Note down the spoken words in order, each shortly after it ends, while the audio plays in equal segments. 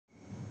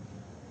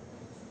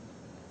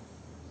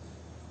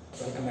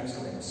Welcome back,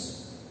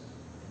 students.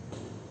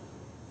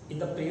 In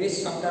the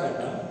previous chapter,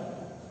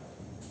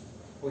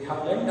 we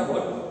have learned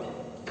about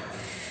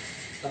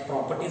the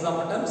properties of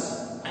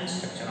atoms and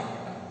structure of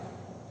atom.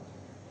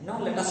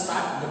 Now let us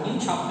start the new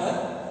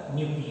chapter,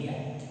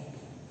 nuclei.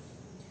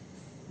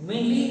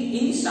 Mainly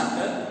in this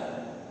chapter,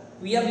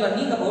 we are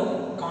learning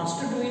about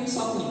constituents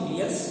of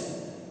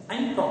nucleus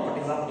and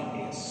properties of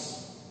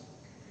nucleus.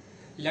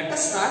 Let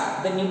us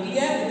start the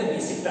nuclei with the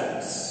basic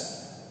terms.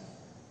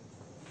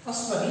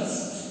 First one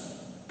is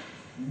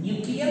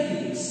nuclear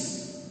physics.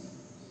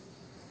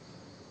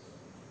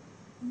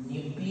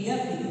 Nuclear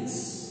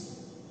physics.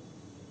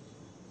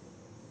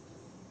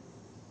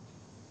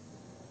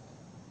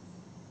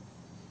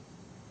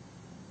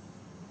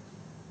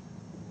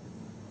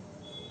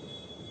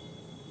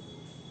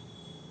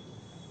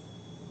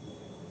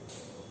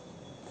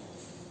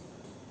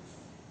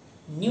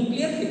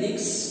 Nuclear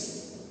physics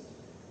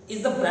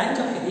is the branch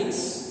of physics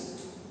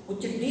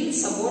which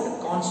deals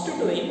about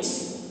constituents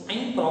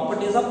and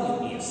properties of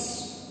nucleus.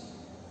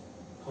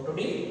 How to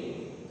deal?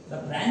 The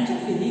branch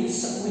of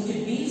physics which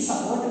deals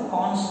about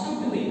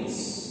constituents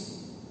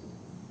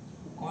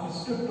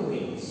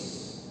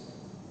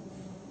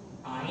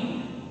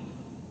and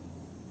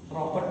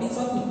properties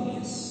of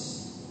nucleus.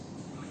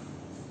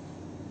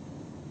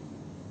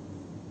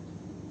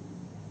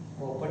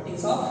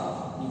 Properties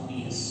of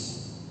nucleus.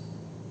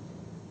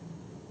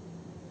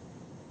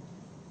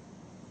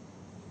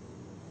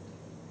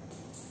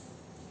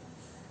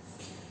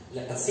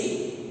 Let us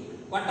see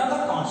what are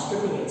the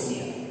constituents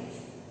here.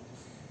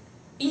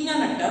 In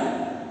an atom,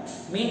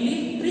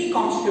 mainly three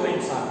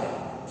constituents are there.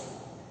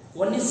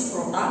 One is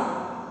proton,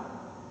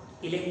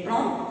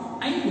 electron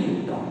and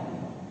neutron.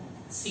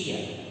 See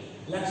here.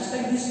 Let us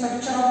take the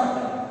structure of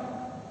atom.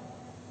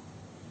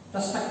 The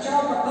structure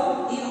of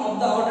atom is of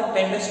the order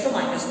 10 raised to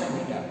minus 10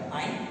 meter.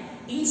 And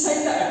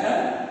inside the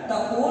atom, the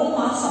whole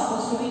mass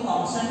supposed to be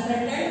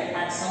concentrated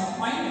at some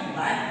point.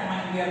 That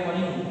point we are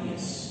calling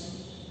nucleus.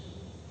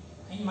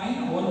 In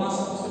mind, whole mass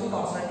supposed to be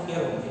constant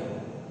here only.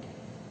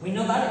 We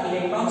know that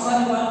electrons are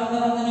revolving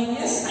around the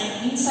nucleus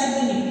and inside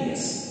the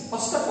nucleus.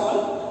 First of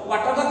all, what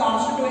are the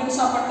constituents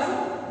of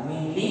atom?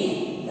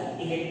 Mainly the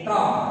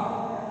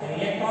electron. The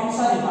electrons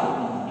are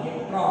revolving.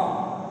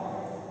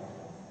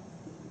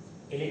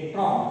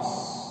 Electrons,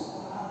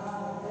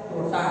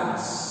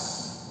 protons,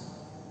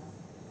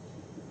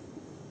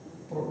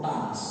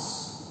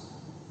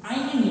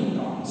 and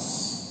neutrons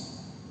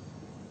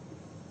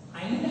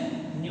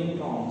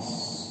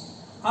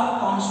are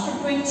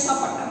constituents of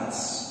atoms.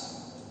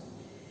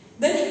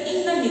 Then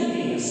in the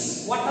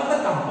nucleus, what are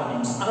the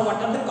components or what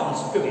are the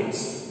constituents?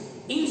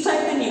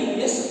 Inside the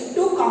nucleus,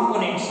 two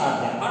components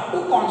are there or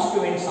two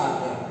constituents are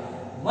there.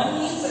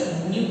 One is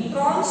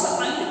neutrons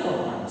and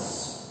protons.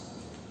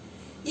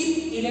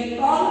 If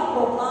electron,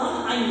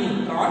 proton and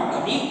neutron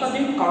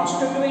represent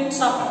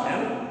constituents of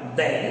atom,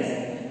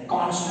 then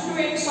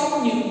constituents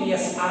of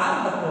nucleus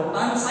are the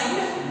protons and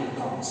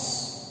neutrons.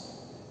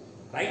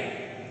 Right?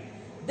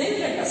 Then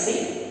let us see.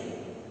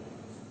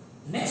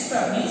 Next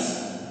term is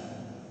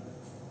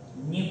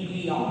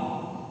nucleon.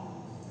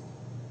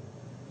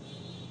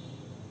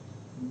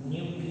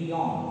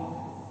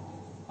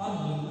 Or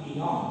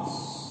nucleons.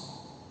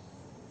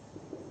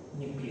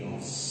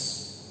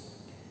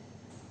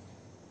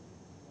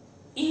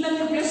 In the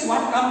nucleus,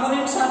 what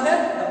components are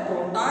there? The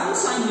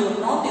protons and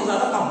neutrons, these are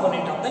the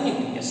component of the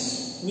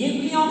nucleus.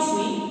 Nucleons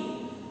mean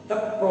the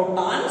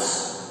protons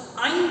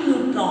and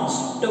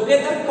neutrons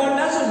together called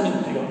as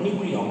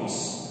nucleons.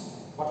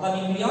 What are the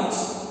nucleons?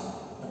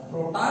 The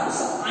protons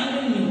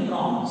and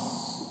neutrons.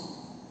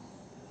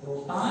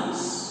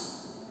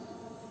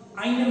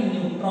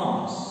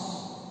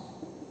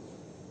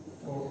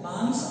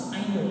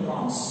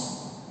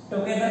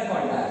 Together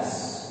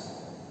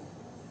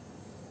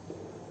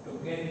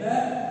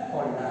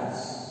called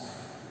as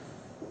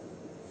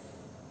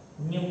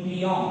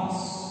nucleons.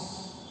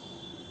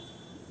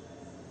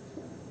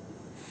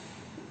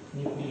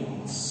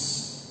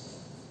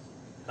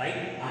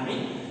 Right? I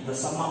mean the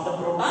sum of the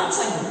protons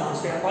and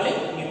neutrons we are calling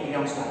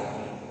nucleons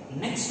directly.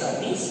 Next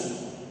term is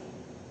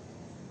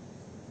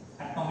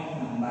atomic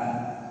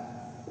number.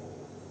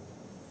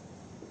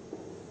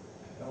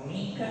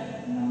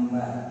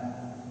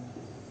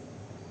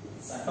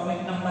 So atomic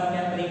number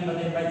can be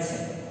represented by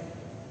say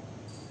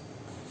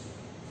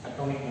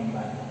atomic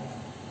number.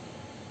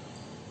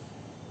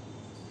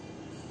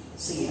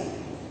 See here.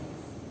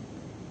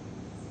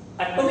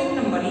 Atomic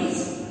number is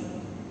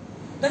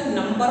the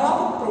number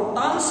of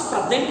protons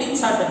present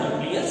inside the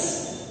nucleus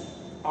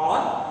or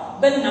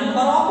the number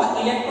of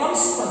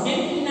electrons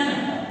present in an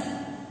atom.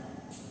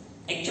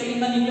 Actually in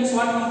the nucleus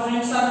what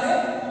components are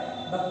there?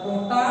 The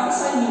protons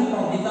and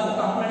neutrons, these are the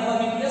components of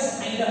the nucleus,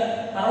 and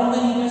around the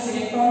nucleus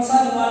electrons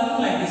are revolving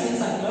like this in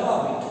circular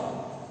orbit.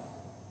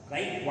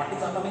 Right? What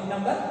is atomic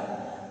number?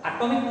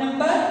 Atomic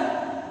number,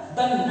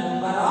 the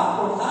number of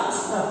protons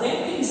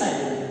present inside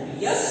the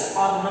nucleus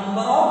or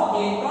number of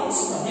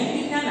electrons present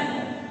in an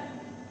atom.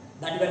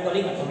 That we are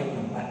calling atomic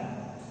number.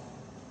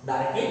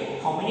 Directly,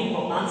 how many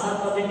protons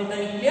are present in the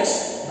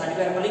nucleus? That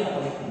we are calling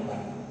atomic number.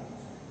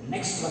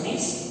 Next one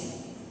is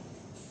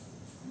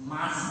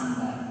mass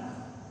number.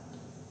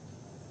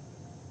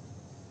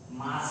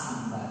 Mass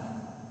number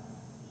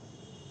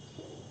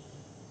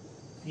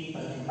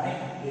represented by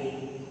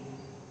A.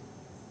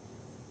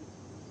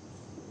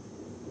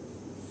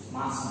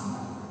 Mass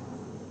number.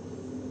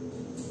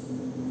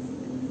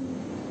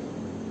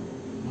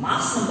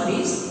 Mass number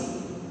is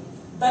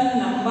the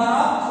number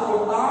of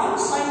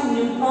protons and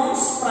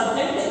neutrons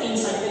present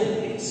inside the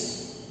nucleus.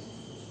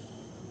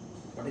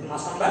 What is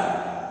mass number?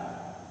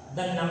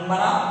 The number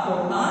of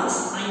protons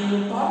and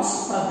neutrons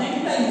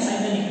present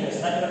inside the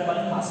nucleus. That we are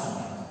calling mass number.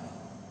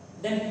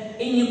 Then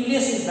a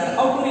nucleus is there.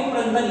 How to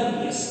represent the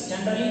nucleus?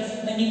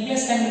 Generally, the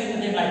nucleus can be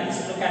represented like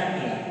this. Look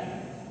at here.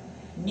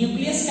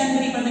 Nucleus can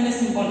be represented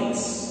as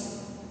symbolics.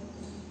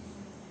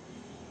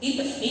 If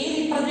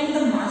A represents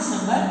the mass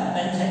number,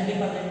 then Z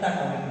represents the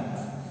atomic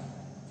number.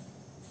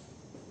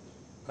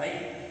 Right?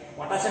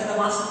 What I said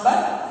the mass number?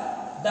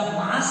 The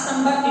mass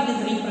number, it is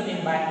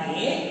represented by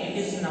A. It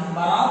is number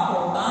of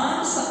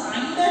protons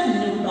and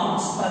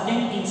neutrons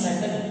present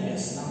inside the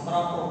nucleus. Number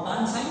of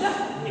protons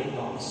and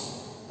neutrons.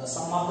 The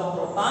sum of the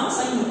protons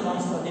and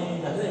neutrons present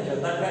in the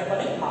nucleus. That we are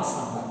calling mass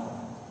number.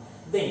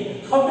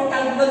 Then, how to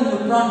calculate the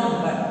neutron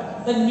number?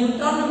 The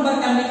neutron number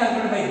can be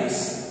calculated by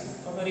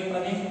this. How to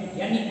represent?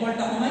 N equal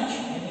to how much?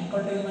 N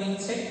equal to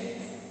inside.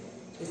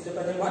 Is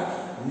represent what?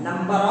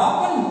 Number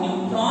of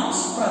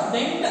neutrons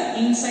present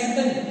inside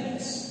the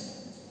nucleus.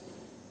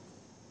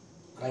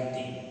 Right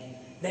thing.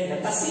 Then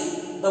let us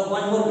see the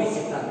one more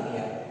basic term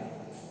here.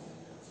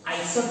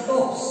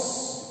 Isotopes.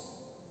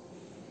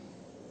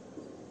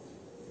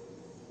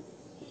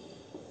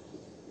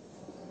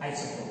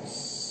 Isotopes.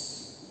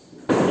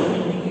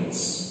 Name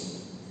indicates.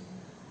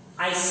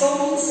 Iso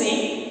means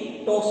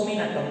same, topes mean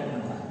atomic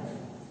number.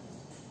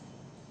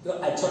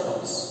 Your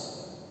isotopes.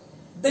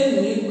 The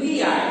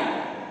nuclei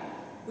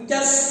which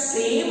are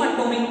same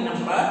atomic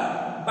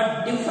number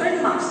but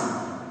different mass number.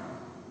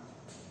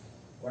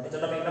 What is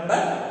atomic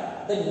number?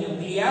 The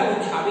nuclei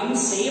which having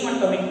same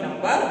atomic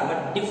number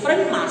but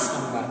different mass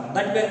number.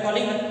 That we are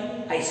calling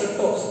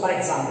isotopes, for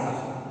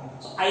example.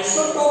 So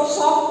isotopes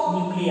of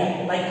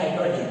nuclei like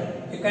hydrogen.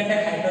 You can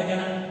take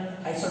hydrogen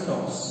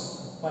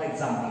isotopes, for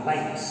example,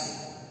 like this.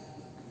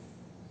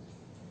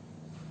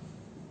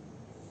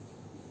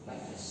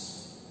 Like this.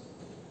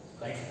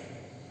 Right?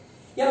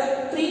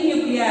 Here, three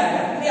nuclei are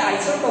there, three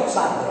isotopes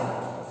are there.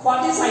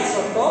 For these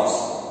isotopes,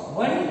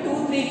 1,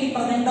 2, 3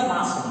 represent the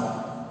mass number.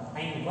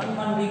 And 1,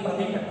 1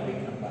 represent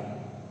atomic number.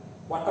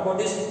 What about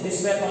this?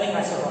 This we are calling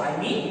isotope.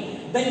 I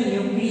mean the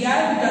nuclei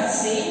with the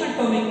same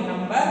atomic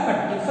number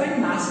but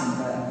different mass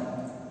number.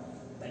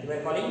 That we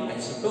are calling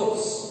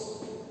isotopes.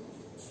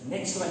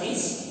 Next one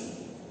is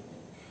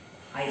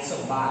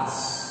isobars.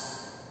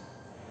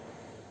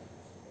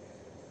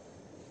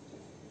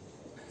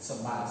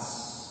 Isobars.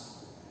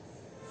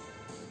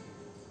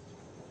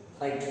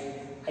 Right.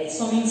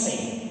 Iso means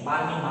same.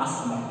 Bar means mass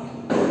number.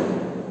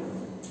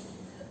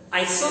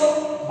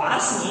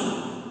 Isobars mean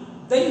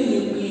the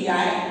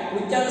nuclei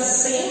which are the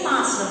same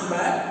mass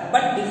number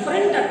but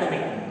different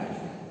atomic number.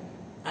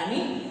 I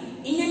mean,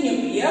 in a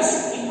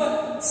nucleus, if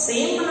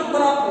same number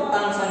of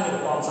protons and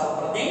neutrons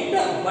are present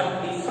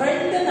but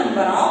different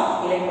number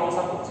of electrons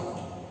are present.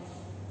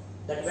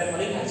 That we are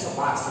calling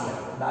isobars here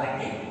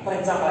directly. For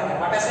example,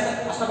 what I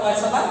said, first of all,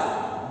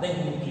 isobar, the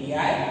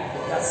nuclei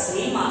which are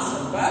same mass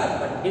number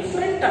but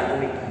different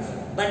atomic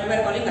number. That we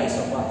are calling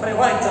isobar. For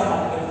example,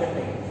 we will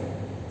take.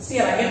 See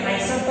here again,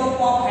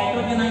 isotope of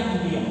hydrogen and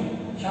helium.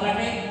 Shall I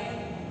take?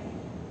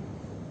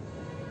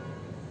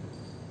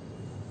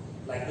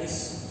 Like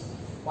this.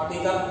 What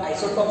is the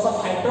isotopes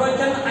of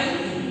hydrogen and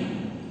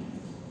helium?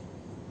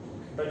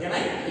 Hydrogen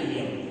and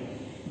helium.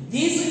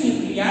 These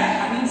nuclei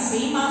having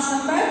same mass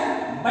number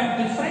but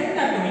different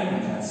atomic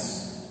numbers.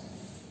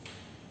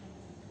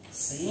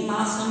 Same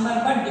mass number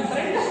but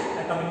different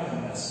atomic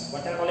numbers.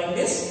 What are calling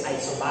this?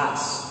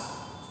 Isobars.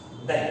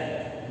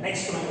 Then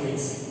next one we will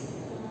see.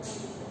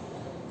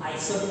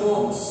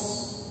 Isotones.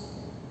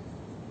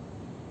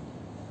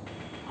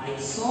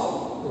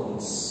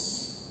 Isotones.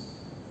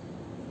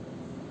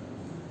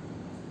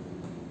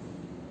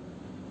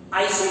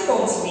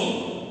 Isotones mean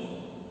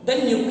the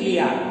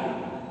nuclei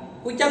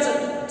which has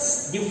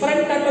a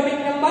different atomic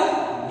number,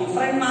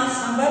 different mass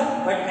number,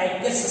 but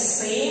at the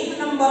same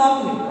number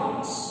of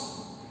neutrons.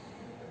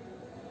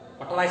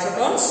 What are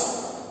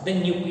isotones? The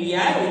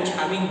nuclei which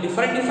having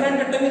different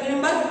atomic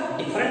number,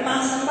 different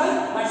mass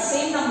number, but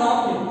same number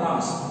of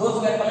neutrons.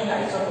 Those we are calling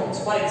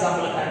isotopes. For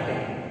example,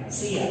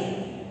 see here.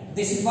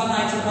 This is one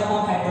isotope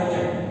of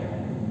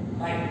hydrogen,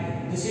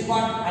 right? This is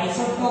one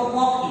isotope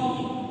of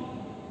helium.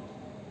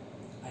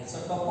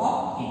 Isotope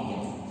of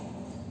helium.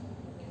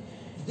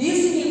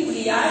 These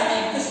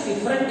nuclei exist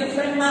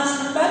different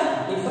mass number,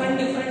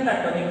 different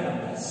atomic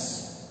numbers.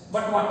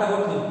 But what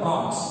about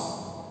neutrons?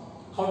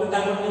 How to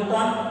calculate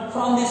neutron?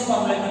 From this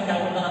formula, you can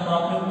calculate the number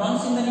of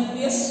neutrons in the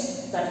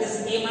nucleus. That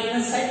is A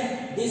minus Z.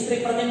 This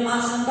represents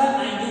mass number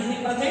and this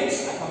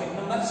represents atomic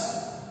numbers.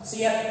 See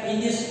here,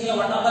 in this here,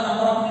 what are the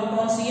number of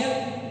neutrons here?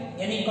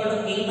 N equal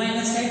to A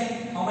minus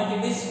Z. How how much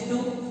it is?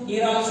 2.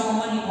 Here also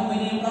how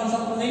many neutrons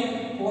are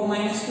present? 4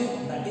 minus 2,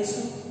 that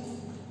is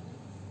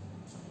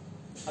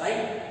 2.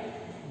 Right?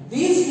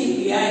 These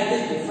nuclei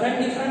have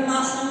different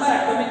mass number,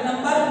 atomic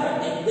number, but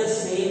take the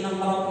same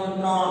number of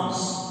neutrons.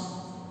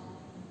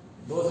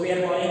 Those we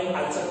are calling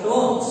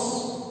isotopes.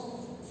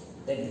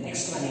 The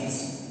next one is,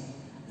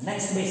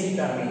 next basic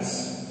term is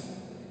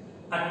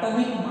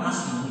atomic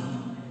mass unit.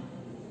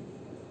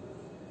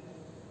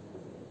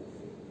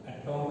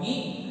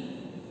 Atomic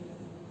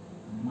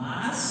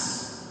mass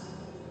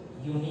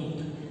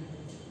unit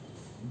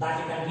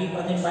that can be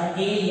represented by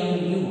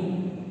AMU.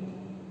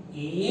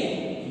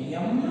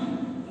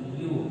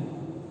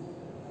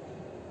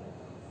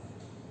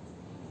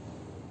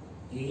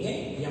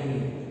 AMU,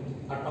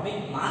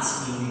 atomic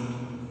mass unit.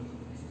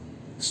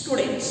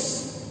 Students,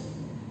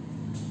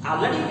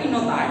 already we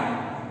know that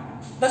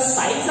the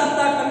size of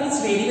the atom is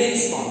very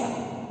small.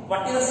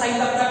 What is the size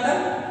of the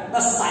atom?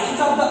 The size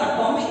of the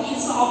atom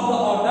is of the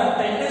order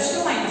 10 raised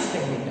to minus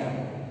 10 meter.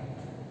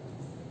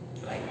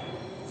 Right?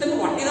 Then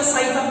what is the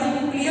size of the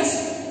nucleus?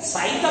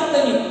 Size of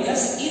the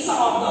nucleus is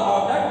of the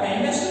order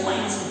 10 raised to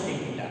minus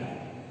 15 meter.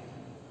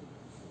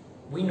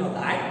 We know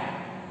that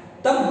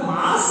the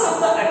mass of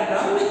the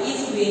atom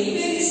is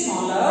very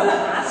smaller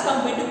as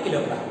compared to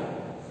kilogram.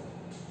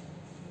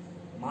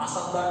 Mass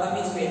of the atom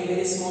is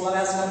very smaller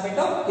as compared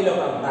to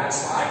kilogram.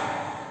 That's why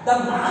the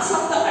mass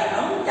of the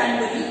atom can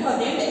be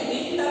represented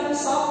in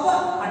terms of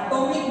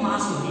atomic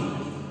mass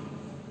unit.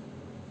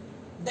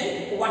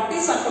 Then what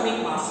is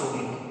atomic mass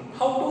unit?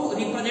 How to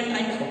represent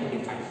and how to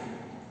define?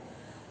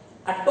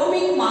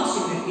 Atomic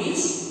mass unit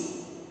is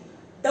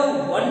the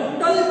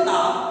 1/12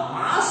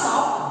 mass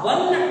of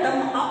one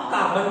atom of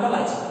carbon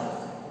dioxide.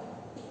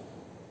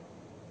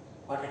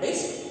 What it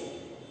is?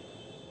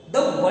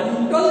 The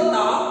 1/12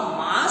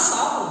 mass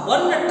of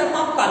one atom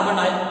of carbon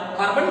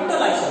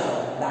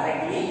dioxide.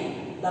 Directly,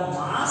 the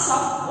mass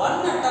of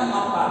one atom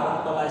of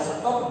carbon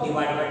dioxide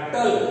divided by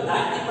 12.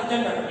 That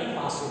represents atomic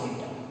mass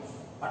unit.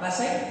 What I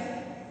said?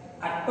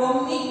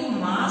 Atomic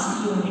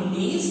mass unit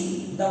is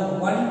the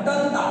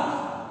 1/12 of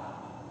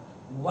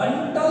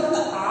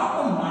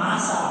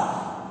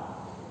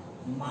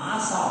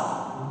mass of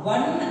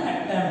one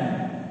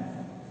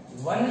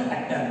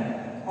atom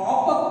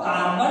of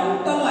carbon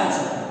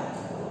dioxide.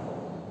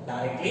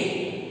 Directly,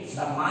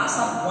 the mass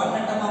of one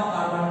atom of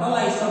carbon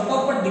dioxide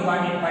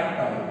divided by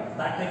 12.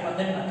 That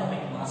represents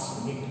atomic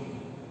mass unit.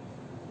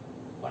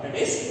 What it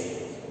is?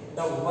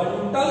 The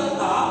 1/12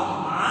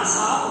 mass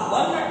of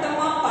one atom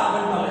of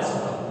carbon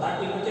dioxide. That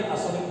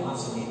represents atomic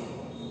mass unit.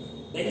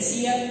 Then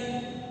see here,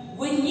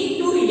 we need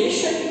to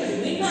relation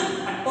between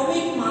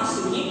atomic mass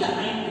unit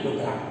and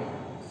kilogram.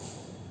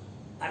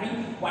 I mean,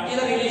 what is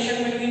the relation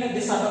between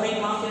this atomic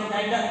mass unit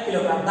and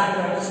kilogram? That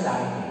we understand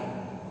directly.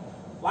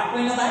 What we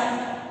know that?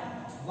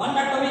 One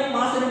atomic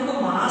mass unit to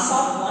mass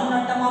of one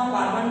atom of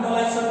carbon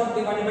dioxide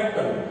divided by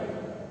 12.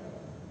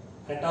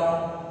 Right up.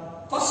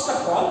 First of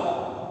all,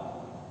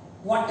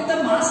 what is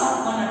the mass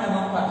of one atom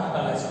of carbon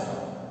dioxide?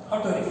 How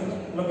to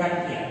represent? Look at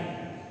here.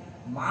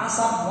 Mass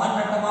of one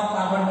atom of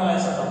carbon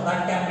dioxide, that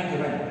can be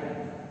given.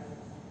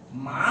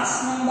 Mass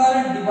number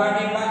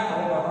divided by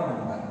Avogadro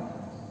number.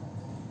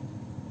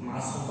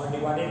 Mass number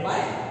divided by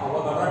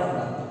Avogadro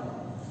number.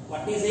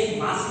 What is a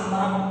mass number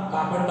of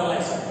carbon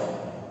dioxide?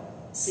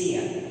 See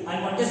here. And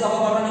what is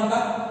Avogadro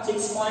number?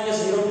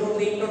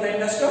 6.023 into 10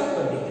 raised to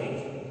 23.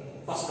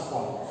 First of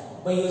all,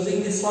 by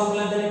using this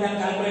formula, then you can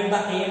calculate the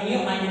AMU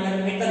and you can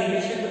make the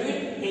relation between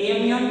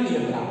AMU and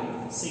kilogram.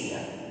 See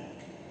here.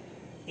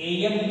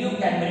 AMU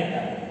can be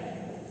written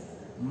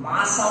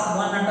mass of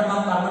one atom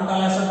of carbon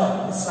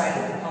dioxide. This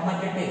value, how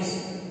much it is?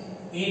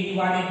 8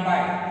 divided by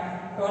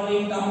 12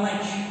 into how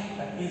much?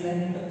 That is n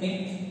into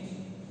 8.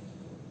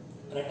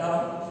 Right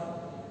on.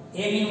 A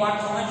mean what?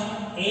 How much?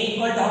 A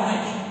equal to how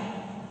much?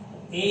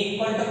 A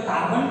equal to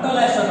carbon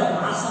dioxide.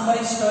 Mass number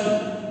is 12.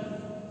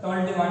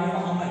 12 divided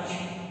by how much?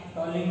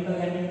 12 into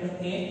n into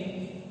A.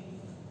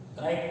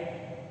 Right?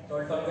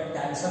 12 can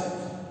cancel.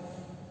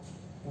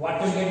 What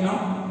will get now?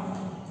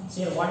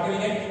 See what will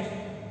get?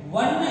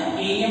 1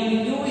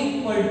 AMU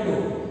equal to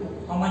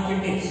how much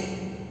it is?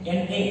 Na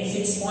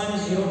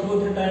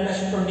 6.02 to 10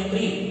 raised to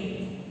 23.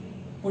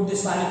 Put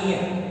this value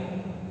here.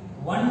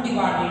 1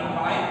 divided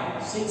by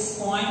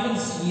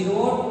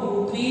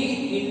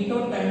 6.023 into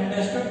 10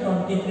 raised to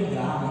 23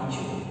 gram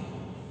actually.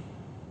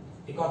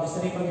 Because this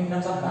is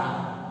representations of gram.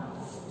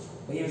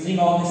 By using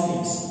all these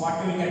things, what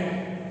will get?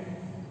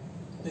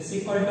 This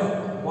equal to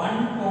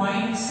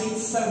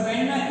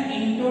 1.67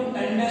 into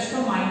 10 raised to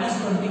minus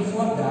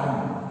 24 gram.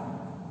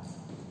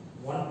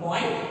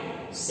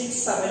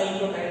 1.67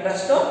 into 10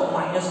 raised to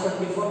minus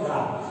 24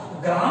 gram.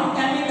 Gram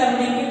can be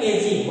converted into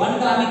kg. 1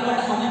 gram equal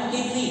to how much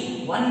kg?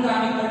 1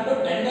 gram equal to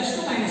 10 raised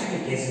to minus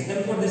 3 kg. Then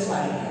put this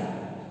value here.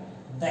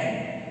 Then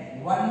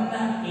 1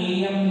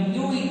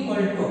 AMU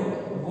equal to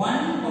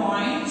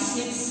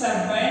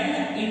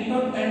 1.67 into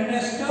 10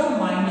 raised to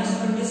minus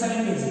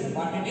 27 kg.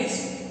 What it is?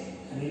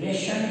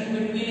 Relation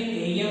between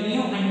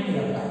AMU and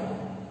kilogram.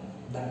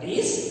 That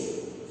is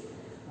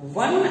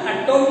 1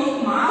 atomic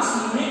mass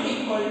unit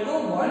equal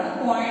equal to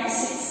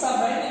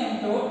 1.67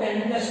 into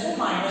 10 raised to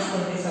minus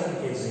 27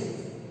 kg.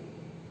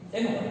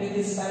 Then what is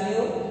this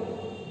value?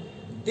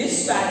 This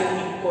value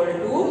equal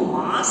to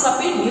mass of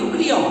a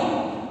nucleon.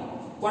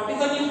 What is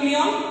the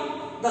nucleon?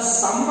 The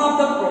sum of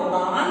the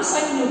protons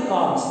and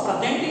neutrons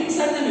present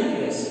inside the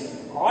nucleus.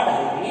 Or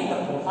directly the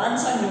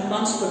protons and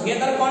neutrons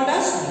together called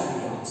as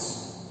nucleons.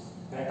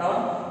 Right?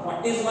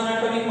 What is one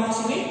atomic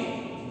mass unit?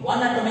 One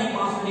atomic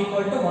mass will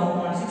equal to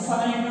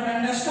 1.67 into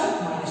 10 raised to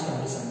minus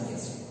 27 kg.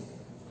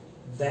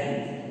 Then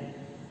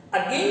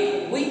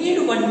again we need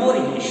one more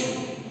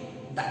relation.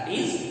 That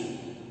is,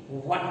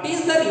 what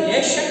is the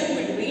relation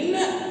between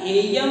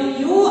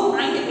AMU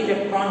and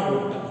electron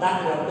volt?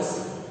 That we have to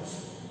see.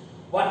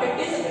 What it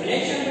is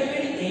relation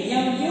between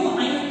AMU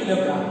and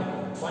kilogram?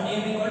 1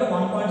 AM equal to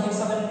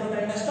 1.67 into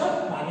 10 raised to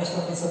minus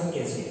 27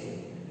 kg.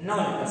 Now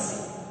let us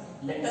see.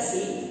 Let us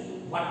see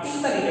what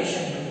is the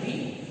relation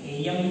between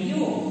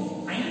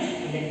AMU and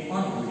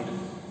electron volt.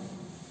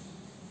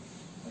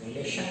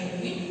 Relation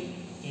between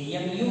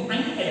AMU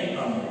and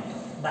electron volt.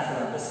 That we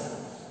have to see.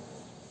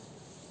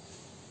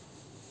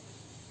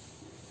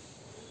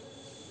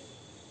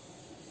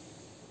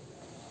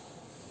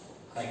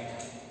 Right.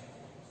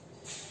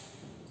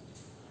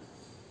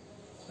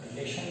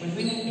 Relation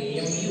between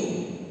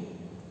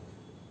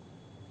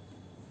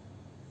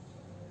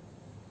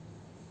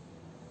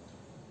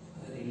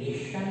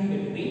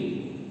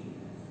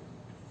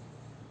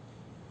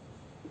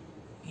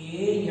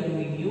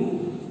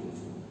AMU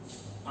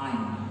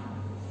and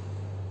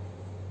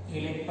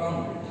electron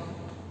volt.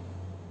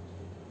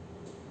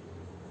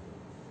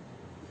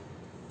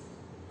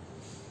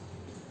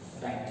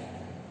 Right.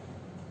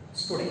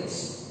 Students,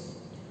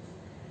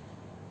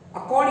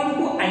 according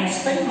to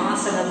Einstein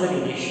mass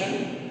energy relation,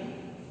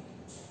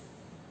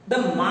 the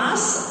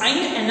mass and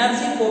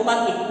energy both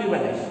are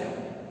equivalent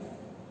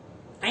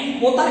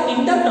and both are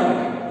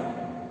interconvertible.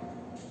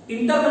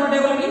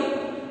 Interconvertible means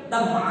the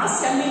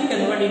mass can be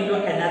converted into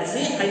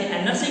energy and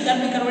energy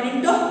can be converted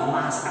into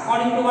mass.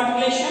 According to what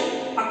relation?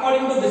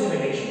 According to this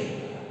relation.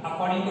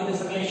 According to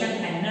this relation,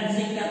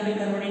 energy can be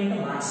converted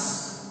into mass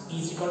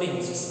is equal to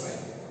mc square.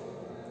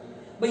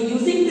 By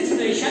using this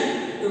relation,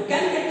 you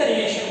can get the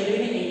relation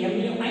between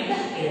AMU and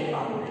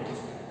electron volt.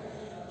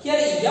 Here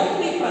M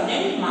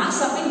represents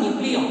mass of a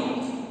nucleon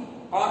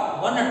or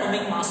one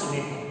atomic mass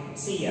unit.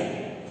 See here.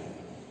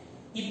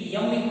 If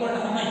M equal to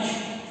how much?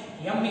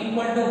 M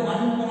equal to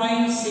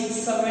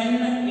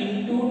 1.67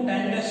 into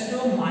 10 raised to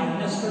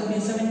minus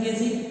 27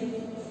 kg.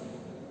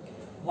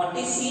 What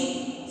is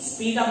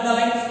speed of the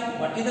light?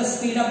 What is the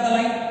speed of the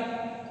light?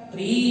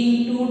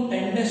 3 into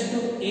 10 raised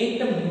to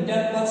 8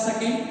 meter per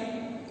second.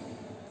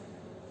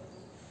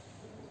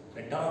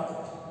 Better.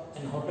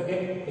 And how to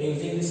get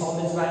using this all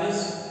these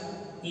values?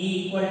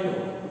 E equal to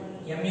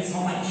M is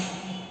how much?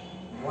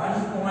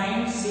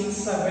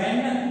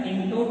 1.67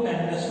 into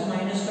 10 raised to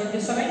minus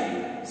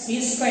 27 c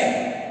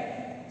square.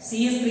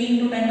 C is 3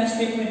 into 10 raised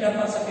to 8 meter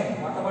per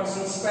second. What about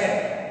c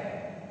square?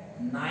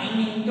 9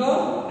 into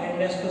 10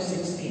 raised to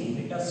 16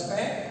 meter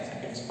square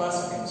seconds per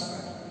second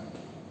square.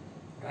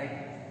 Right?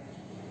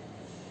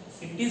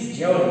 It is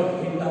joule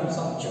in terms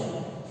of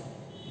joule.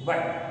 But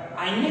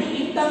I need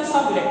in terms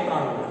of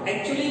electron volt.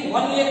 Actually,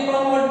 1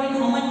 electron volt means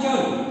how much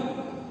joule?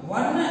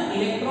 1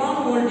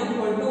 electron volt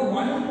equal to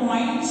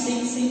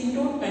 1.6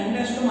 into 10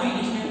 raised to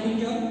minus 19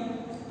 joule.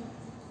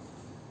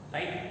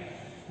 Right?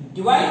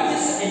 Divide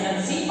this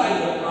energy by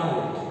electron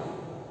volt.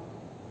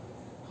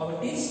 How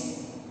it is?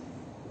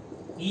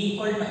 E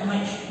equal to how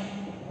much?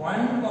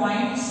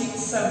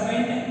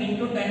 1.67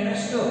 into 10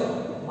 raised to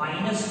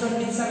minus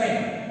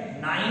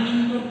 27. 9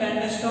 into 10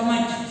 raised to how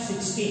much?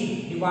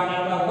 16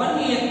 divided by 1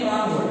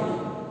 electron volt.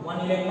 1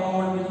 electron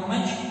volt is how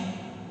much?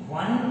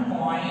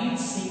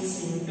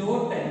 1.6 into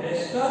 10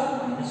 raised to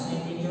minus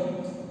 19 joule.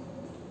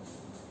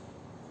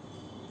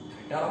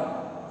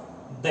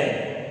 Then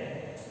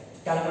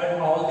calculate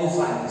all these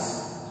values.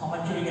 How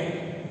much you will get?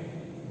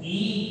 E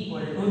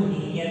equal to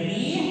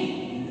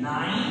nearly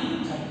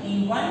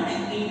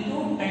 931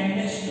 into 10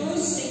 raised to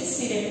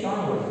 6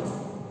 electron volt.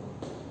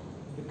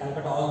 You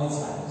calculate all these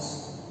values.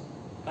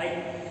 Right?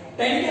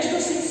 10 raised to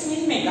 6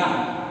 means mega.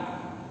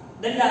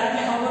 Then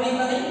directly how would you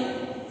write?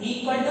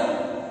 Equal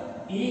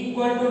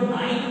to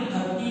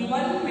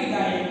 931 mega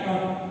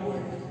electron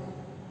volt.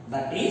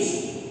 That is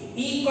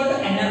equal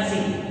to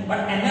energy.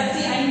 But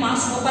energy and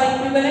mass both are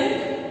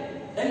equivalent.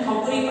 Then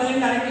how to represent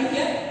directly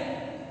here?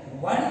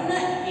 1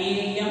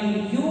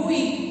 AMU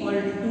equal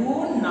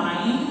to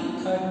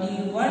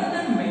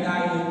 931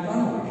 mega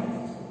electron volt.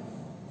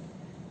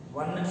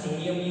 1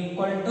 AMU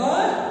equal to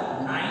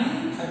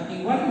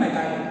 931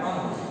 mega electron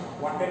volt.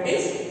 What it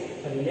is?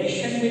 The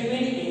relation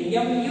between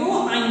AMU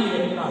and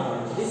electron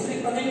volt. This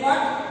represents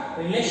what?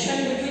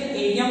 Relation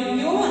between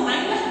AMU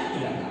and